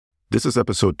This is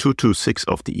episode 226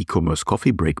 of the e-commerce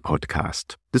coffee break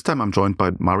podcast. This time I'm joined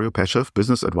by Mario Peshev,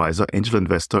 business advisor, angel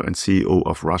investor, and CEO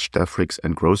of Rush, DevriX,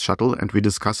 and GrowthShuttle, and we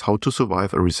discuss how to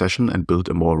survive a recession and build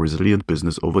a more resilient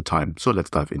business over time. So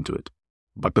let's dive into it.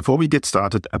 But before we get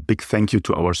started, a big thank you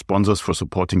to our sponsors for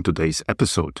supporting today's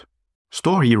episode.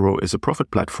 Store Hero is a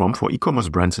profit platform for e-commerce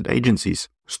brands and agencies.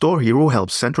 Store Hero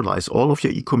helps centralize all of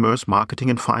your e-commerce marketing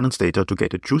and finance data to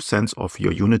get a true sense of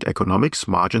your unit economics,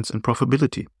 margins, and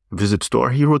profitability. Visit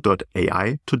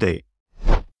storehero.ai today.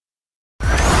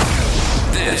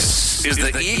 This is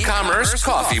the e-commerce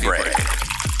coffee break.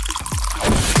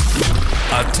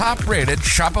 A top-rated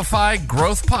Shopify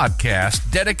growth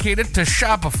podcast dedicated to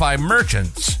Shopify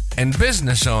merchants and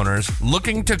business owners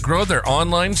looking to grow their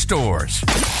online stores.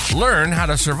 Learn how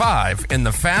to survive in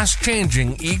the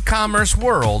fast-changing e-commerce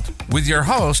world with your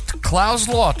host, Klaus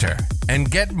Lauter, and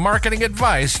get marketing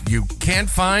advice you can't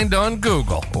find on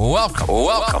Google.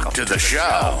 Welcome to the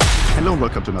show. Hello,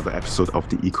 welcome to another episode of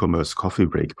the e-commerce coffee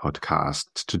break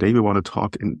podcast. Today we want to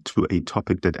talk into a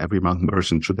topic that every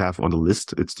merchant should have on the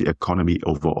list. It's the economy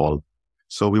overall.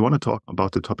 So we want to talk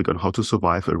about the topic on how to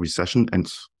survive a recession and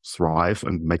thrive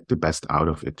and make the best out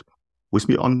of it. With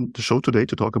me on the show today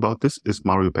to talk about this is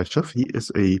Mario Peshev. He is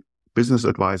a business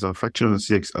advisor, fractional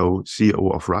CXO,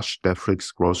 CEO of Rush,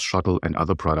 DevriX, GrowthShuttle, and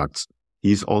other products.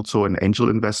 He is also an angel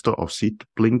investor of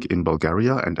Seedblink in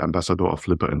Bulgaria and ambassador of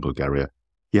Flipper in Bulgaria.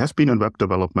 He has been in web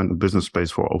development and business space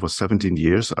for over 17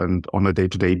 years, and on a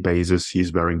day-to-day basis,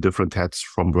 he's wearing different hats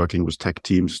from working with tech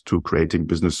teams to creating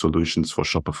business solutions for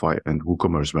Shopify and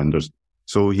WooCommerce vendors.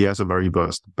 So he has a very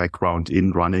vast background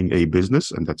in running a business,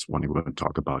 and that's what we want to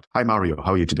talk about. Hi, Mario.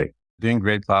 How are you today? Doing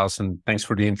great, Klaus, and thanks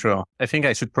for the intro. I think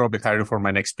I should probably hire you for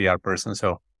my next PR person,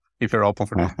 so if you're open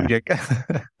for that gig.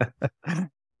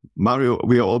 Mario,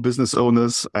 we are all business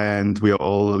owners and we are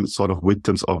all sort of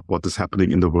victims of what is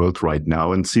happening in the world right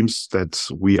now. And it seems that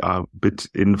we are a bit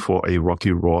in for a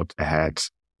rocky road ahead.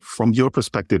 From your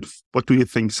perspective, what do you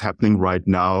think is happening right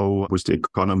now with the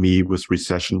economy, with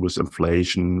recession, with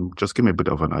inflation? Just give me a bit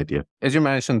of an idea. As you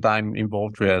mentioned, I'm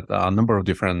involved with a number of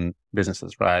different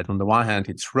businesses, right? On the one hand,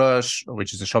 it's Rush,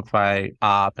 which is a Shopify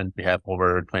app, and we have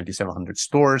over 2,700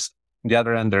 stores. On the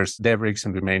other end, there's DevriX,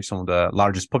 and we manage some of the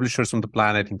largest publishers on the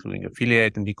planet, including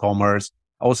affiliate and e-commerce.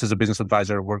 Also, as a business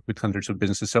advisor, I work with hundreds of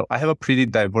businesses. So I have a pretty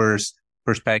diverse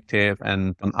perspective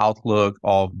and an outlook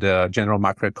of the general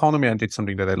macroeconomy. And it's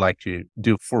something that I like to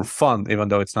do for fun, even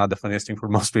though it's not the funniest thing for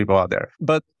most people out there.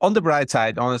 But on the bright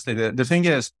side, honestly, the thing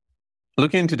is,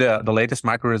 looking into the latest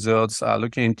macro results,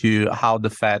 looking into how the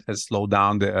Fed has slowed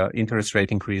down the interest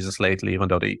rate increases lately, even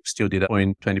though they still did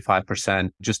 0.25%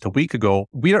 just a week ago,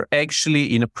 we are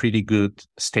actually in a pretty good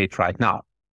state right now.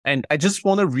 And I just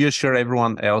want to reassure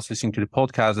everyone else listening to the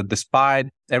podcast that despite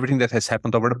everything that has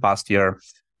happened over the past year,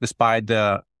 despite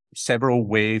the several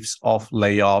waves of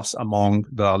layoffs among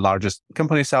the largest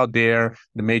companies out there,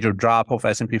 the major drop of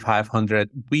S&P 500,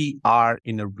 we are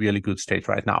in a really good state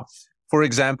right now. For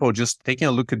example, just taking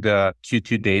a look at the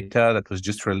Q2 data that was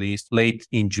just released late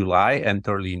in July and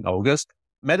early in August,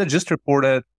 Meta just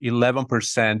reported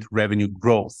 11% revenue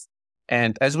growth.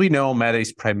 And as we know, Meta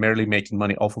is primarily making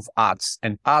money off of ads,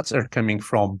 and ads are coming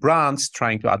from brands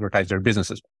trying to advertise their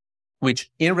businesses, which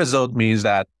in result means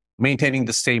that maintaining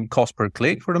the same cost per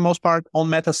click for the most part on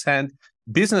Meta's end,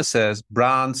 businesses,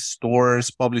 brands, stores,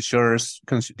 publishers,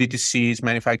 DTCs,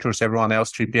 manufacturers, everyone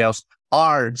else, 3PLs,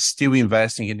 are still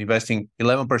investing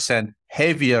 11%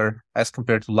 heavier as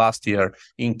compared to last year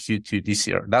in Q2 this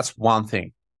year. That's one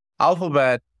thing.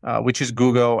 Alphabet, which is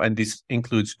Google, and this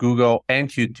includes Google and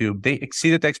YouTube, they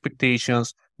exceeded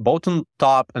expectations, both on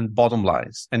top and bottom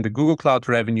lines. And the Google Cloud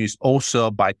revenue is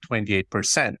also by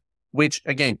 28%, which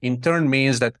again, in turn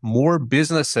means that more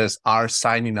businesses are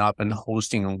signing up and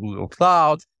hosting on Google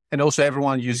Cloud. And also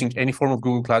everyone using any form of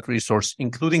Google Cloud resource,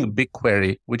 including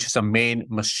BigQuery, which is a main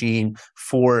machine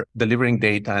for delivering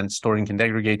data and storing and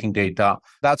aggregating data.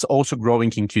 That's also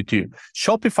growing in Q2.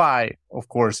 Shopify, of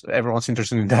course, everyone's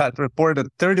interested in that, reported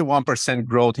 31%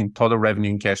 growth in total revenue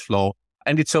and cash flow.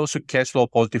 And it's also cash flow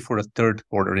positive for the third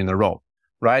quarter in a row,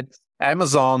 right?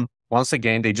 Amazon, once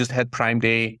again, they just had Prime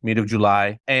Day, mid of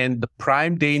July, and the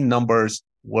Prime Day numbers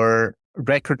were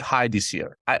record high this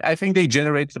year. I think they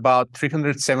generated about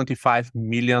 375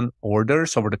 million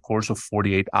orders over the course of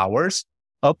 48 hours,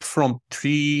 up from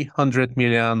 300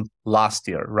 million last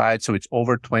year, right? So it's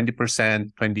over 20%,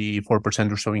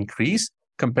 24% or so increase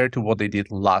compared to what they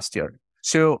did last year.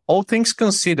 So all things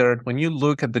considered, when you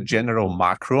look at the general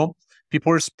macro,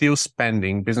 people are still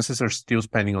spending, businesses are still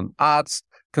spending on ads,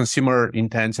 consumer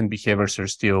intents and behaviors are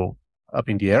still up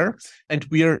in the air. And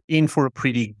we are in for a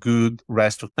pretty good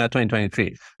rest of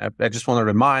 2023. I just want to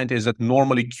remind is that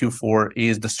normally Q4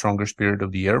 is the strongest period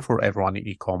of the year for everyone in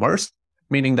e-commerce,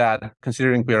 meaning that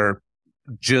considering we are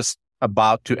just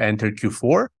about to enter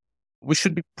Q4, we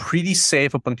should be pretty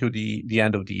safe up until the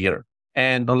end of the year.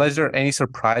 And unless there are any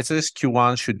surprises,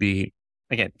 Q1 should be,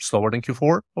 again, slower than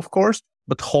Q4, of course,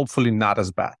 but hopefully not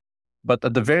as bad. But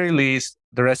at the very least,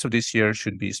 the rest of this year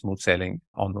should be smooth sailing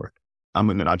onward. I'm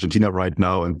in Argentina right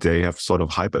now, and they have sort of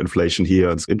hyperinflation here.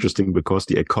 It's interesting because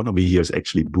the economy here is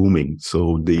actually booming.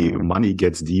 So the money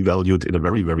gets devalued in a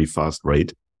very, very fast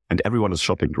rate. And everyone is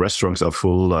shopping. Restaurants are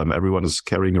full. Everyone is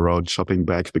carrying around shopping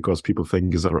bags because people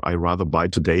think, I rather buy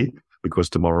today because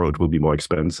tomorrow it will be more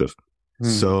expensive.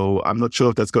 So I'm not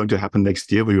sure if that's going to happen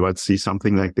next year. We might see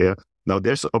something like that. Now,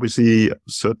 there's obviously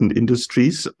certain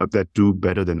industries that do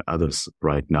better than others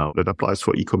right now. That applies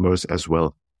for e-commerce as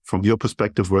well. From your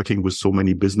perspective, working with so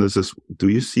many businesses, do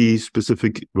you see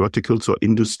specific verticals or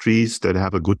industries that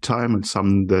have a good time and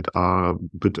some that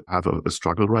have a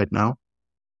struggle right now?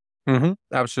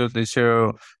 Absolutely.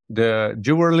 So the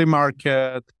jewelry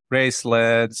market,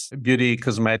 bracelets, beauty,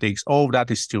 cosmetics, all of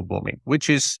that is still booming, which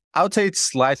is, I would say it's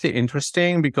slightly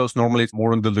interesting because normally it's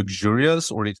more on the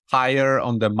luxurious or it's higher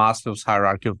on the Maslow's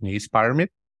hierarchy of needs pyramid.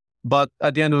 But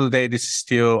at the end of the day, this is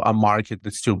still a market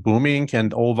that's still booming,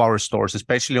 and all of our stores,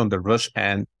 especially on the rush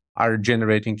end, are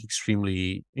generating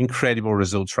extremely incredible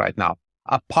results right now.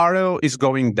 Apparel is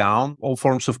going down. All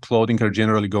forms of clothing are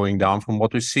generally going down from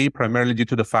what we see, primarily due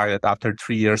to the fact that after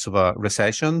 3 years of a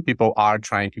recession, people are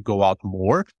trying to go out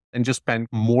more and just spend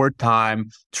more time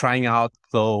trying out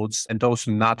clothes and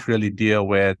also not really deal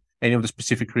with any of the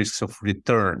specific risks of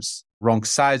returns. Wrong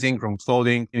sizing, wrong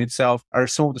clothing in itself are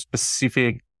some of the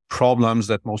specific problems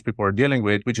that most people are dealing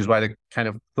with, which is why the kind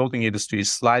of clothing industry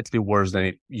is slightly worse than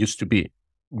it used to be.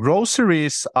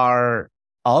 Groceries are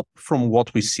up from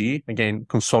what we see. Again,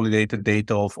 consolidated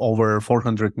data of over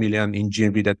 400 million in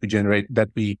GMV that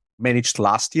we managed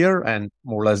last year, and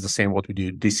more or less the same what we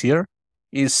do this year.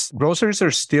 Is groceries are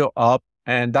still up,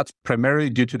 and that's primarily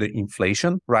due to the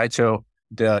inflation, right? So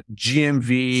the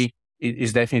GMV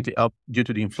is definitely up due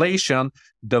to the inflation.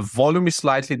 The volume is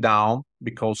slightly down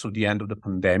because of the end of the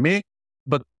pandemic,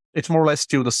 but it's more or less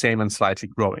still the same and slightly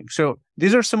growing. So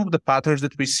these are some of the patterns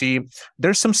that we see.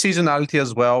 There's some seasonality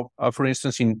as well. For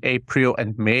instance, in April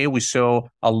and May, we saw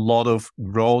a lot of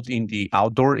growth in the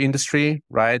outdoor industry,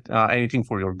 right? Anything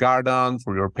for your garden,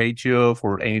 for your patio,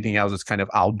 for anything else that's kind of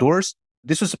outdoors.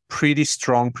 This is a pretty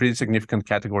strong, pretty significant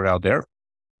category out there.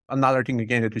 Another thing,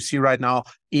 again, that we see right now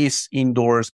is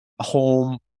indoors,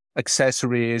 home,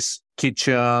 accessories,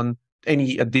 kitchen,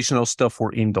 any additional stuff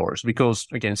for indoors, because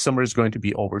again, summer is going to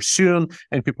be over soon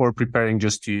and people are preparing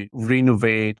just to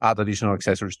renovate, add additional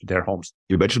accessories to their homes.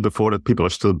 You mentioned before that people are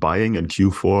still buying, and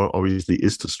Q4 obviously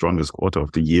is the strongest quarter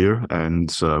of the year,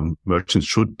 and merchants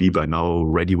should be by now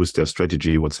ready with their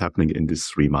strategy, what's happening in these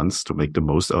 3 months to make the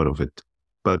most out of it.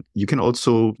 But you can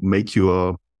also make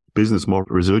your business more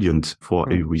resilient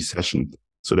for a recession.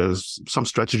 So there's some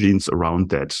strategies around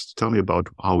that. Tell me about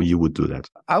how you would do that.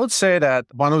 I would say that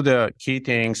one of the key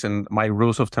things and my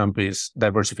rules of thumb is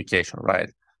diversification, right?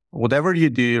 Whatever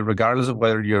you do, regardless of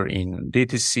whether you're in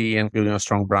DTC and building a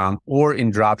strong brand or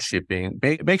in drop shipping,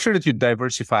 make sure that you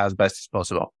diversify as best as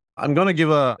possible. I'm going to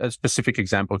give a specific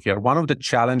example here. One of the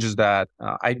challenges that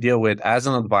I deal with as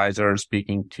an advisor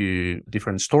speaking to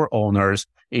different store owners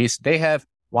is they have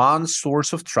one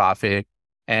source of traffic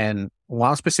and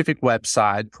one specific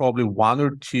website, probably one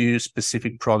or two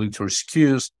specific products or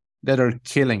SKUs that are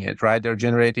killing it, right? They're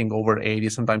generating over 80,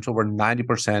 sometimes over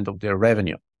 90% of their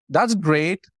revenue. That's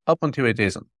great up until it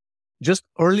isn't. Just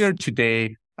earlier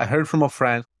today, I heard from a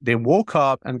friend, they woke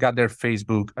up and got their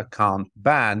Facebook account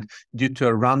banned due to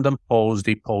a random post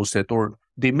they posted, or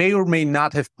they may or may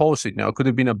not have posted. Now, it could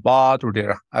have been a bot, or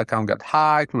their account got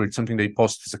hacked, or it's something they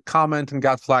posted as a comment and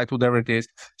got flagged, whatever it is.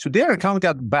 So their account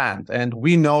got banned. And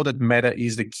we know that Meta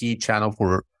is the key channel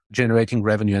for generating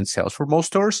revenue and sales for most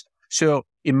stores. So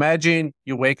imagine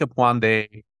you wake up one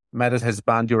day, Meta has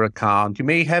banned your account. You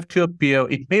may have to appeal.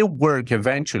 It may work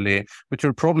eventually, but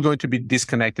you're probably going to be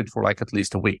disconnected for like at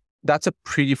least a week. That's a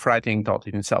pretty frightening thought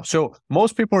in itself. So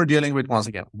most people are dealing with, once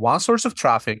again, one source of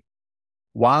traffic,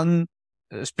 one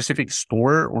specific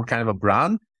store or kind of a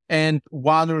brand, and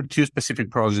one or two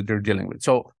specific products that they're dealing with.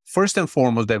 So first and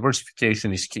foremost,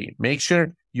 diversification is key. Make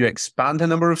sure you expand the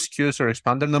number of SKUs or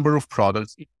expand the number of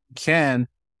products if you can.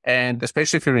 And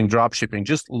especially if you're in drop shipping,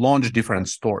 just launch different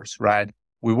stores, right?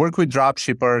 We work with drop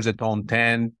shippers that own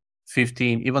 10,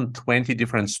 15, even 20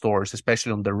 different stores,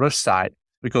 especially on the rush side,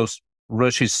 because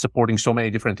Rush is supporting so many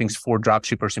different things for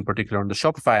dropshippers, in particular on the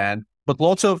Shopify end, but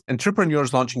lots of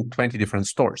entrepreneurs launching 20 different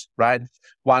stores, right?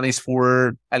 One is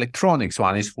for electronics,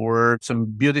 one is for some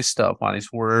beauty stuff, one is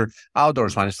for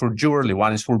outdoors, one is for jewelry,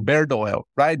 one is for beard oil,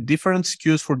 right? Different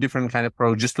SKUs for different kind of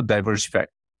products just to diversify.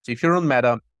 So if you're on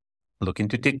Meta, look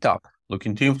into TikTok, look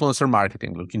into influencer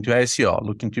marketing, look into SEO,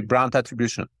 look into brand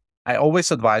attribution. I always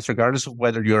advise, regardless of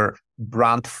whether you're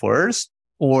brand first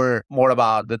or more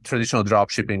about the traditional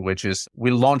dropshipping, which is we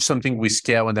launch something, we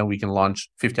scale, and then we can launch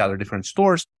 50 other different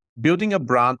stores. Building a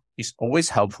brand is always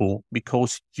helpful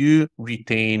because you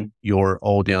retain your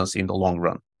audience in the long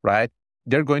run, right?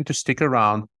 They're going to stick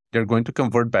around. They're going to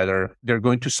convert better. They're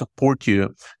going to support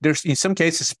you. There's, in some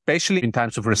cases, especially in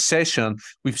times of recession,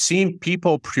 we've seen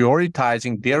people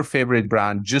prioritizing their favorite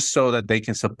brand just so that they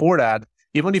can support that,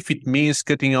 even if it means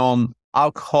cutting on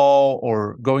alcohol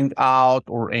or going out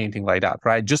or anything like that,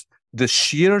 right? Just the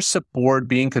sheer support,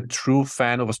 being a true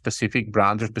fan of a specific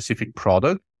brand or specific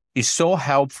product is so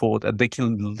helpful that they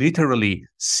can literally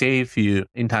save you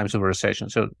in times of recession.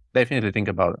 So definitely think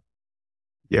about it.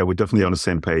 Yeah, we're definitely on the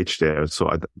same page there. So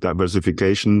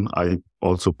diversification, I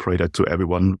also pray that to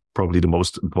everyone, probably the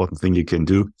most important thing you can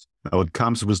do. Now, it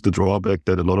comes with the drawback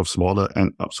that a lot of smaller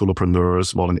and solopreneurs,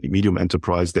 small and medium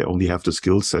enterprise, they only have the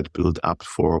skill set built up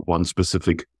for one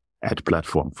specific ad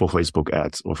platform, for Facebook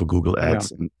ads or for Google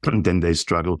ads. Yeah. And then they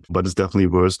struggle. But it's definitely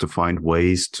worth to find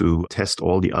ways to test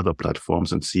all the other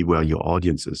platforms and see where your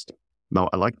audience is. Now,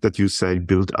 I like that you say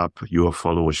build up your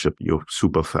followership, your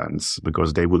super fans,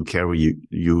 because they will carry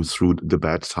you through the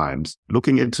bad times.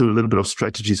 Looking into a little bit of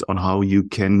strategies on how you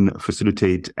can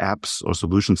facilitate apps or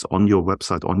solutions on your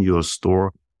website, on your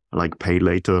store, like pay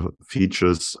later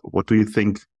features. What do you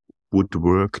think would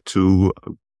work to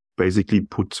basically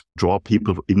draw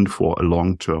people in for a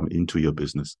long term into your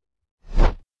business?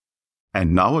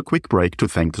 And now a quick break to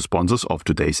thank the sponsors of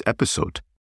today's episode.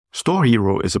 Store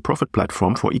Hero is a profit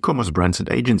platform for e-commerce brands and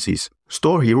agencies.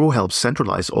 Store Hero helps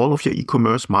centralize all of your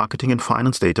e-commerce marketing and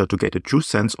finance data to get a true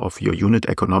sense of your unit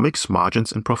economics,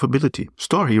 margins, and profitability.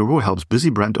 Store Hero helps busy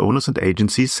brand owners and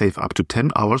agencies save up to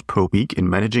 10 hours per week in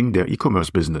managing their e-commerce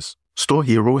business. Store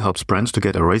Hero helps brands to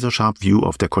get a razor-sharp view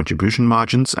of their contribution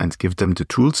margins and give them the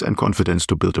tools and confidence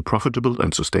to build a profitable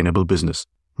and sustainable business.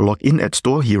 Log in at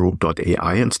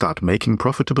storehero.ai and start making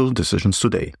profitable decisions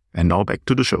today. And now back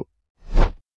to the show.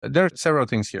 There are several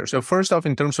things here. So first off,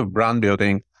 in terms of brand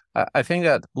building, I think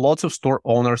that lots of store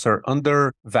owners are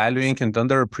undervaluing and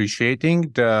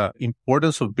underappreciating the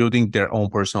importance of building their own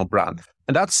personal brand.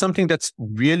 And that's something that's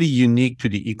really unique to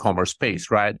the e-commerce space,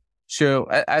 right? So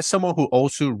as someone who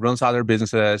also runs other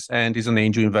businesses and is an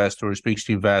angel investor, speaks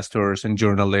to investors and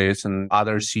journalists and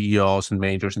other CEOs and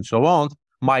managers and so on,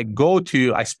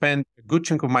 I spend a good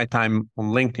chunk of my time on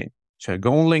LinkedIn. So I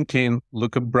go on LinkedIn,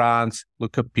 look at brands,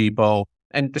 look at people,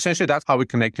 and essentially that's how we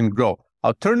connect and grow.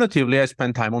 Alternatively, I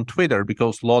spend time on Twitter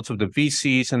because lots of the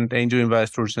VCs and angel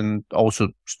investors and also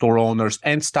store owners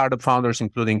and startup founders,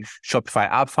 including Shopify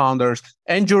app founders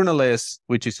and journalists,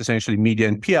 which is essentially media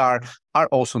and PR, are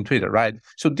also on Twitter, right?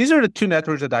 So these are the two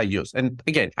networks that I use. And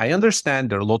again, I understand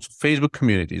there are lots of Facebook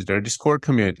communities, there are Discord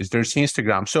communities, there's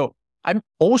Instagram. So I'm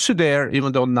also there,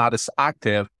 even though not as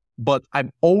active, but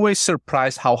I'm always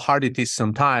surprised how hard it is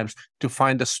sometimes to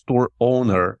find a store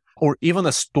owner or even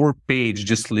a store page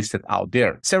just listed out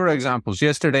there. Several examples.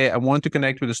 Yesterday, I wanted to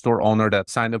connect with a store owner that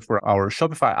signed up for our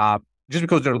Shopify app just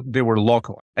because they were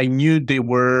local. I knew they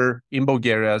were in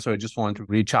Bulgaria, so I just wanted to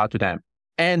reach out to them.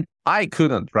 And I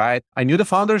couldn't, right? I knew the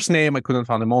founder's name. I couldn't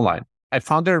find them online. I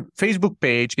found their Facebook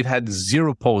page. It had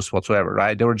 0 posts whatsoever,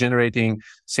 right? They were generating,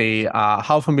 say,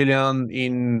 500,000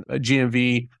 in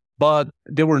GMV, but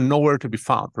they were nowhere to be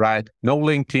found, right? No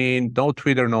LinkedIn, no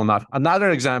Twitter, no nothing. Another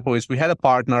example is we had a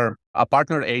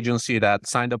partner agency that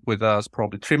signed up with us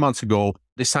probably 3 months ago.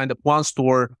 They signed up one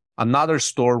store, another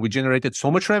store. We generated so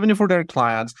much revenue for their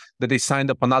clients that they signed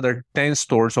up another 10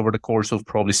 stores over the course of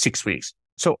probably 6 weeks.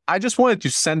 So I just wanted to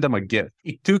send them a gift.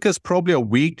 It took us probably a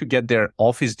week to get their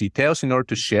office details in order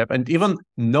to ship. And even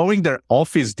knowing their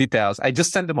office details, I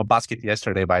just sent them a basket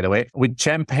yesterday, by the way, with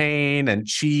champagne and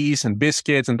cheese and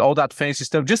biscuits and all that fancy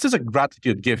stuff, just as a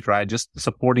gratitude gift, right? Just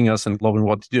supporting us and loving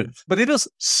what to do. But it was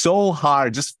so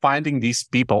hard just finding these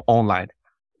people online.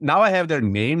 Now I have their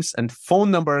names and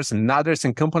phone numbers and address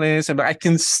and companies, and I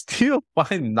can still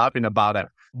find nothing about them.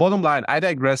 Bottom line, I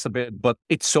digress a bit, but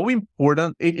it's so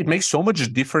important. It makes so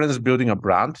much difference building a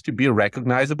brand to be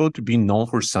recognizable, to be known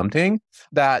for something,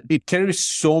 that it carries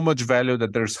so much value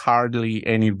that there's hardly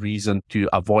any reason to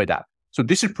avoid that. So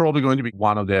this is probably going to be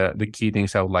one of the key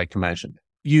things I would like to mention.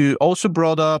 You also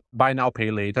brought up buy now, pay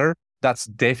later. That's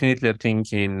definitely a thing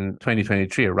in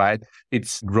 2023, right?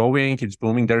 It's growing, it's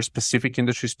booming. There are specific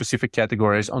industry, specific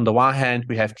categories. On the one hand,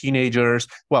 we have teenagers,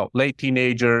 late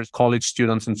teenagers, college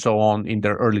students, and so on in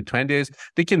their early 20s.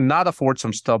 They cannot afford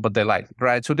some stuff, but they like it,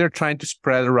 right? So they're trying to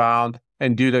spread around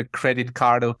and do the credit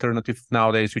card alternative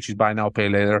nowadays, which is buy now, pay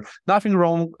later. Nothing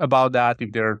wrong about that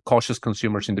if they're cautious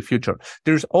consumers in the future.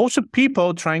 There's also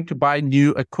people trying to buy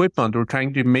new equipment or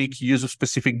trying to make use of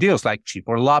specific deals like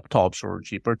cheaper laptops or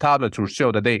cheaper tablets or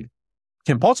so that they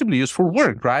can possibly use for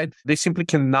work, right? They simply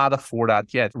cannot afford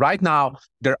that yet. Right now,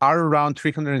 there are around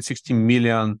 360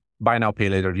 million buy now, pay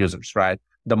later users, right?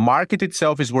 The market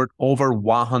itself is worth over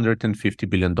 $150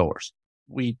 billion.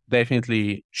 We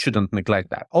definitely shouldn't neglect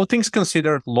that. All things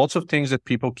considered, lots of things that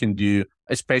people can do,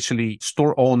 especially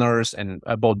store owners and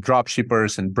about drop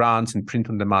shippers and brands and print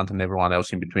on demand and everyone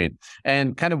else in between.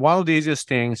 And kind of one of the easiest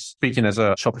things, speaking as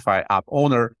a Shopify app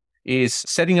owner, is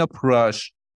setting up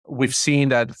Rush. We've seen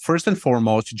that first and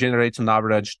foremost, it generates an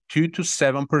average 2 to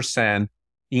 7%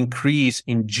 increase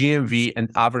in GMV and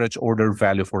average order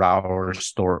value for our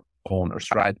store owners,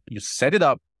 right? You set it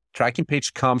up. Tracking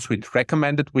page comes with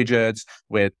recommended widgets,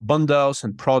 with bundles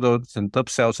and products and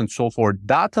upsells and so forth.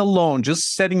 That alone,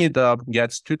 just setting it up,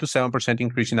 gets 2 to 7%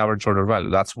 increase in average order value.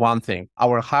 That's one thing.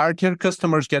 Our higher tier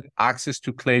customers get access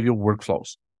to Klaviyo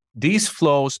workflows. These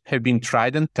flows have been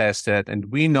tried and tested, and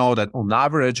we know that on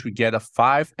average, we get a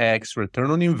 5x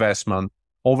return on investment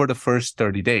over the first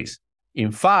 30 days.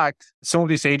 In fact, some of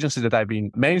these agencies that I've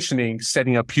been mentioning,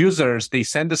 setting up users, they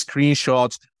send the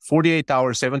screenshots 48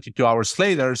 hours, 72 hours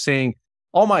later saying,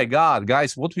 oh my God,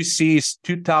 guys, what we see is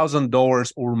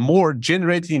 $2,000 or more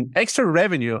generating extra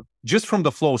revenue just from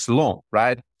the flows alone,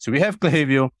 right? So we have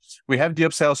Klaviyo, we have the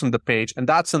upsells on the page, and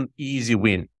that's an easy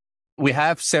win. We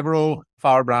have several of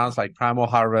our brands like Primal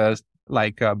Harvest,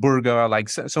 like Burger, like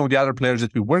some of the other players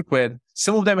that we work with.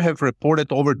 Some of them have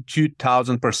reported over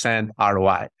 2,000%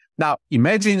 ROI. Now,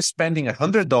 imagine spending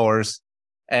 $100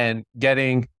 and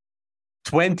getting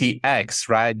 20x,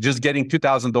 right? Just getting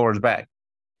 $2,000 back.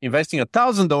 Investing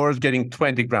 $1,000, getting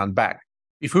 20 grand back.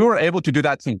 If we were able to do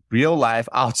that in real life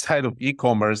outside of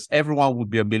e-commerce, everyone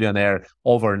would be a billionaire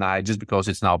overnight just because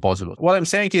it's now possible. What I'm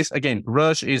saying is, again,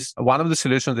 Rush is one of the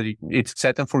solutions that it's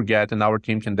set and forget, and our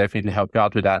team can definitely help you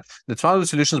out with that. That's one of the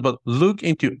solutions, but look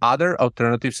into other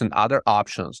alternatives and other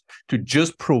options to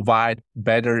just provide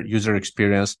better user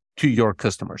experience to your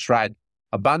customers, right?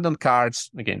 Abandoned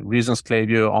carts, again, reasons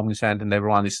Klaviyo, Omnisend, and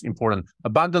everyone is important.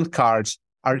 Abandoned carts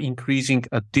are increasing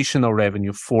additional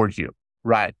revenue for you,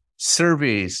 right?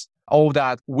 Surveys, all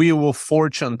that wheel of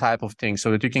fortune type of thing,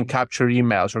 so that you can capture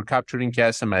emails or capturing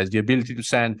SMS, the ability to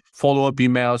send follow-up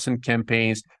emails and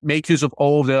campaigns, make use of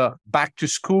all the back to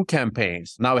school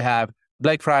campaigns. Now we have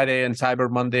Black Friday and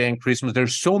Cyber Monday and Christmas.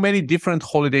 There's so many different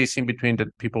holidays in between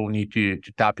that people need to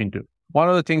tap into. One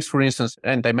of the things, for instance,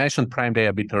 and I mentioned Prime Day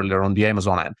a bit earlier on the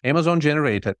Amazon end. Amazon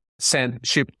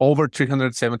shipped over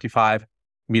 375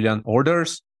 million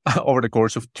orders over the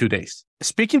course of 2 days.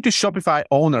 Speaking to Shopify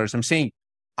owners, I'm saying,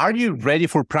 are you ready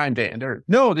for Prime Day? And they're,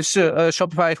 no, this is a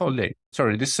Shopify holiday.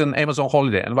 Sorry, this is an Amazon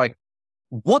holiday. And I'm like,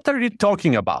 what are you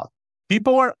talking about?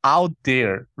 People are out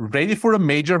there ready for a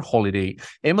major holiday.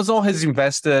 Amazon has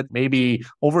invested maybe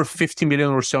over 50 million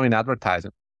or so in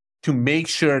advertising to make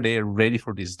sure they're ready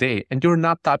for this day. And you're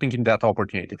not tapping into that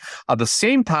opportunity. At the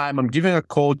same time, I'm giving a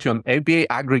call to an FBA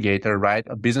aggregator, right?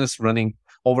 A business running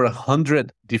over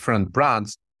 100 different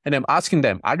brands. And I'm asking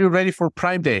them, are you ready for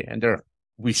Prime Day? And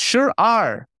we sure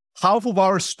are. Half of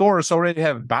our stores already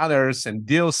have banners and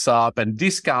deals up and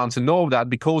discounts and all of that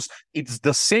because it's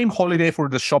the same holiday for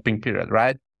the shopping period,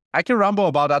 right? I can ramble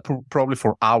about that probably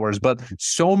for hours, but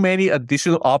so many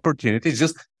additional opportunities.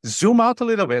 Just zoom out a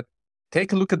little bit.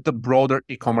 Take a look at the broader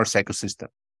e-commerce ecosystem.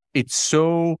 It's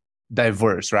so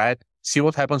diverse, right? See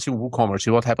what happens in WooCommerce,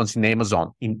 see what happens in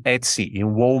Amazon, in Etsy,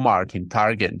 in Walmart, in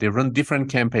Target. They run different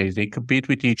campaigns. They compete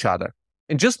with each other.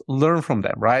 And just learn from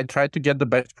them, right? Try to get the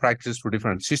best practices for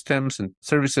different systems and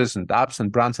services and apps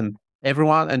and brands and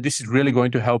everyone. And this is really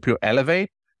going to help you elevate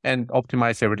and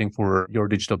optimize everything for your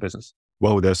digital business.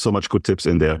 Wow, there's so much good tips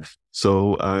in there.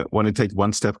 So I want to take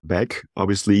one step back.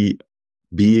 Obviously,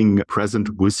 being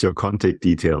present with your contact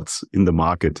details in the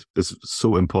market is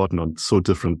so important on so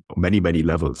different, many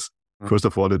levels. First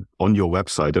of all, on your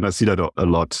website, and I see that a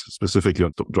lot, specifically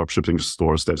on dropshipping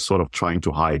stores, they're sort of trying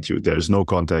to hide you. There's no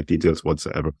contact details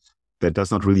whatsoever. That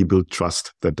does not really build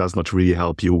trust. That does not really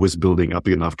help you with building up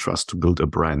enough trust to build a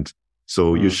brand.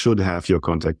 So you should have your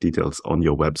contact details on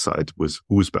your website with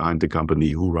who's behind the company,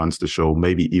 who runs the show,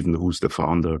 maybe even who's the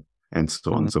founder. and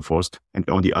so on and so forth. And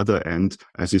on the other end,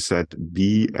 as you said,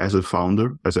 be as a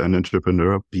founder, as an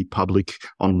entrepreneur, be public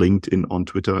on LinkedIn, on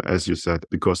Twitter, as you said,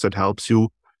 because that helps you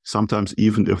sometimes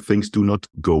even if things do not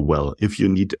go well, if you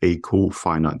need a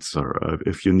co-financer,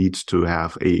 if you need to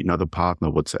have another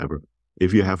partner, whatsoever.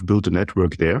 If you have built a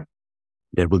network there,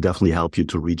 that will definitely help you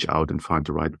to reach out and find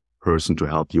the right person to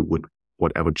help you with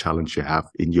whatever challenge you have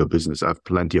in your business. I have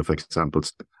plenty of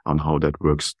examples on how that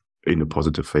works in a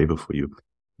positive favor for you.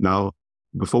 Now,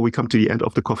 before we come to the end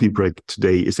of the coffee break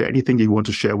today, is there anything you want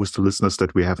to share with the listeners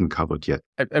that we haven't covered yet?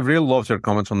 I really love your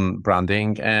comments on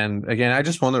branding. And again, I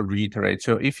just want to reiterate.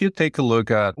 So if you take a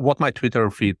look at what my Twitter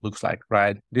feed looks like,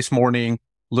 right? This morning,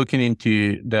 looking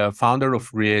into the founder of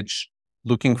Rich,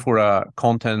 looking for a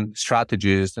content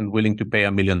strategist and willing to pay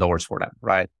 $1 million for them,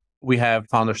 right? We have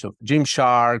founders of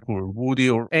Gymshark or Woody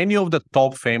or any of the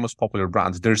top famous popular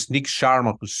brands. There's Nick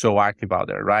Sharma, who's so active out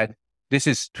there, right? This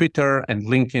is Twitter and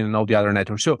LinkedIn and all the other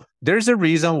networks. So there's a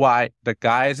reason why the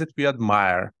guys that we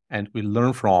admire and we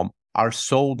learn from are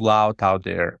so loud out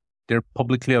there. They're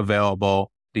publicly available.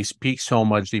 They speak so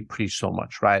much. They preach so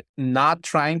much, right? Not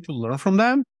trying to learn from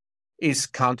them is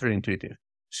counterintuitive.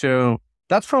 So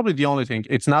that's probably the only thing.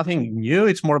 It's nothing new.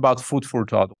 It's more about food for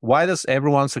thought. Why does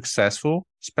everyone successful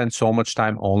spend so much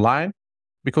time online?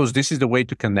 Because this is the way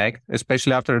to connect,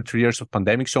 especially after 3 years of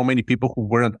pandemic. So many people who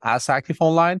weren't as active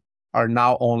online are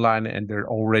now online and they're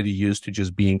already used to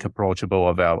just being approachable,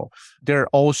 available. There are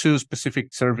also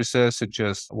specific services such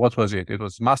as, what was it? It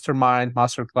was Mastermind,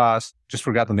 Masterclass, just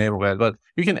forgot the name of it, but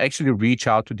you can actually reach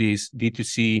out to these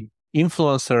D2C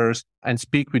influencers and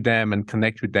speak with them and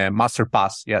connect with them.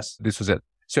 Masterpass, yes, this was it.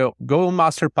 So go on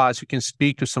Masterpass, you can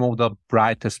speak to some of the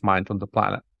brightest minds on the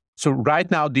planet. So right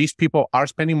now, these people are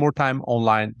spending more time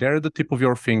online. They're at the tip of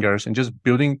your fingers, and just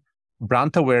building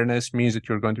brand awareness means that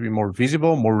you're going to be more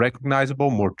visible, more recognizable,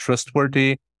 more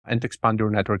trustworthy, and expand your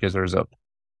network as a result.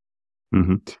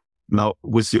 Mm-hmm. Now,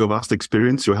 with your vast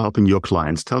experience, you're helping your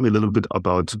clients. Tell me a little bit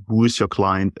about who is your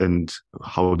client and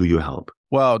how do you help?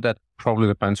 Well, that probably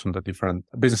depends on the different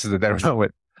businesses that they're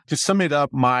with. To sum it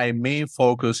up, my main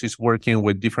focus is working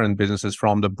with different businesses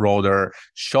from the broader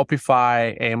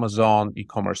Shopify, Amazon,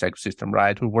 e-commerce ecosystem,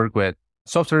 right? We work with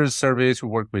software as a service, we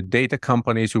work with data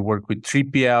companies, we work with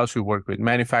 3PLs, we work with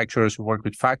manufacturers, we work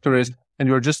with factories, and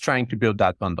we're just trying to build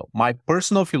that bundle. My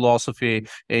personal philosophy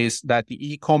is that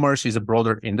the e-commerce is a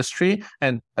broader industry.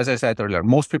 And as I said earlier,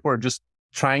 most people are just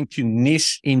trying to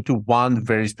niche into one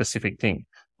very specific thing.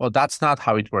 Well, that's not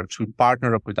how it works. We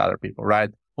partner up with other people,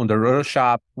 right? On the Rush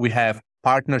Shop, we have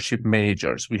partnership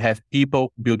managers. We have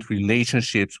people who build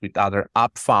relationships with other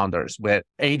app founders, with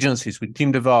agencies, with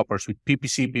team developers, with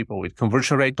PPC people, with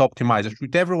conversion rate optimizers,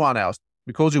 with everyone else,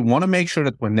 because we want to make sure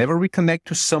that whenever we connect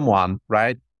to someone,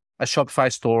 right, a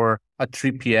Shopify store, a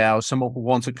 3PL, someone who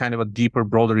wants a kind of a deeper,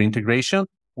 broader integration,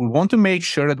 we want to make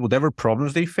sure that whatever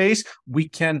problems they face, we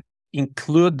can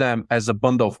include them as a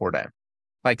bundle for them.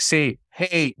 Like say,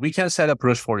 hey, we can set up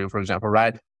Rush for you, for example,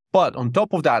 right? But on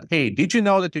top of that, hey, did you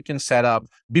know that you can set up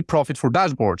BigProfit for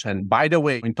dashboards? And by the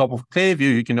way, on top of Clearview,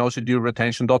 you can also do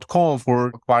retention.com for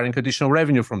acquiring additional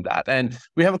revenue from that. And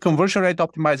we have a conversion rate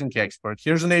optimizing expert.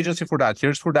 Here's an agency for that.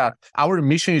 Here's for that. Our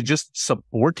mission is just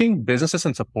supporting businesses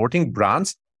and supporting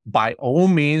brands by all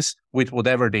means with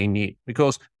whatever they need.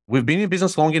 Because we've been in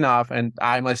business long enough, and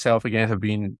I myself, again, have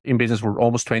been in business for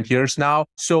almost 20 years now.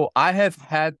 So I have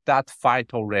had that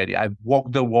fight already. I've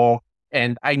walked the walk.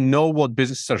 And I know what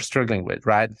businesses are struggling with,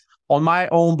 right? On my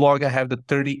own blog, I have the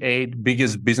 38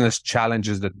 biggest business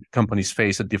challenges that companies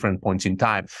face at different points in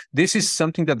time. This is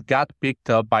something that got picked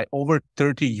up by over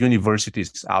 30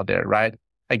 universities out there, right?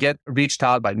 I get reached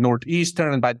out by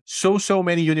Northeastern and by so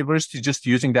many universities just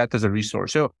using that as a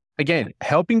resource. So again,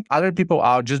 helping other people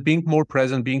out, just being more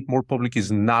present, being more public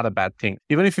is not a bad thing.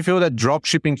 Even if you feel that drop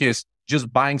shipping is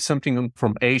just buying something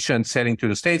from Asia and selling to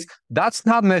the States, that's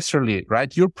not necessarily it,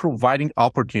 right? You're providing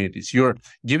opportunities. You're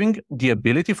giving the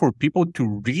ability for people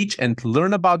to reach and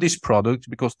learn about this product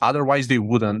because otherwise they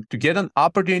wouldn't, to get an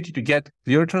opportunity to get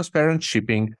clear, transparent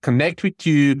shipping, connect with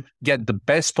you, get the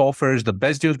best offers, the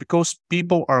best deals, because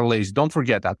people are lazy. Don't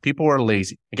forget that. People are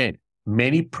lazy. Again,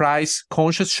 many price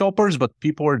conscious shoppers, but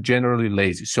people are generally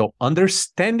lazy. So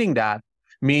understanding that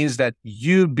means that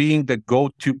you being the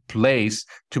go-to place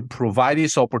to provide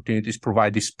these opportunities,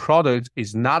 provide these products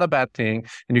is not a bad thing.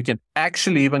 And you can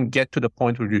actually even get to the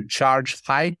point where you charge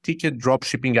high-ticket drop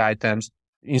shipping items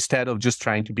instead of just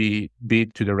trying to be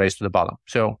beat to the race to the bottom.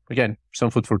 So again,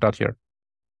 some food for thought here.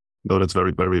 No, that's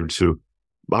very, very true.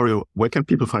 Mario, where can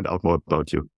people find out more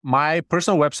about you? My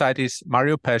personal website is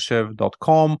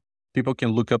mariopeshev.com. People can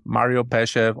look up Mario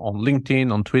Peshev on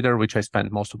LinkedIn, on Twitter, which I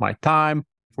spend most of my time.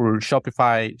 for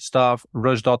Shopify stuff.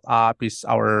 Rush.app is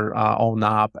our own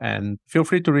app. And feel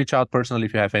free to reach out personally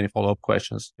if you have any follow-up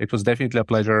questions. It was definitely a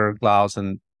pleasure, Klaus.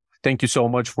 And thank you so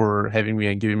much for having me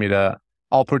and giving me the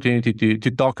opportunity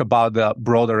to talk about the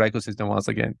broader ecosystem once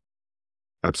again.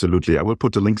 Absolutely. I will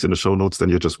put the links in the show notes, then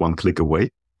you're just one click away.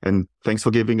 And thanks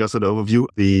for giving us an overview.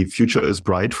 The future is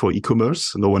bright for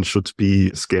e-commerce. No one should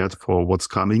be scared for what's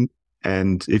coming.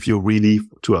 And if you really,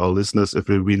 to our listeners, if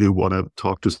you really want to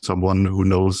talk to someone who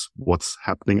knows what's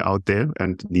happening out there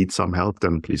and needs some help,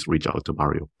 then please reach out to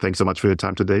Mario. Thanks so much for your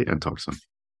time today and talk soon.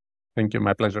 Thank you.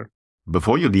 My pleasure.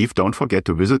 Before you leave, don't forget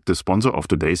to visit the sponsor of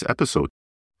today's episode.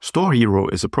 Store Hero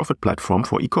is a profit platform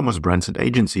for e-commerce brands and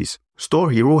agencies. Store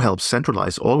Hero helps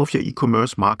centralize all of your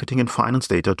e-commerce marketing and finance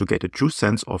data to get a true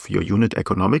sense of your unit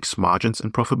economics, margins,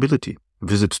 and profitability.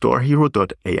 Visit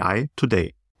storehero.ai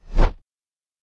today.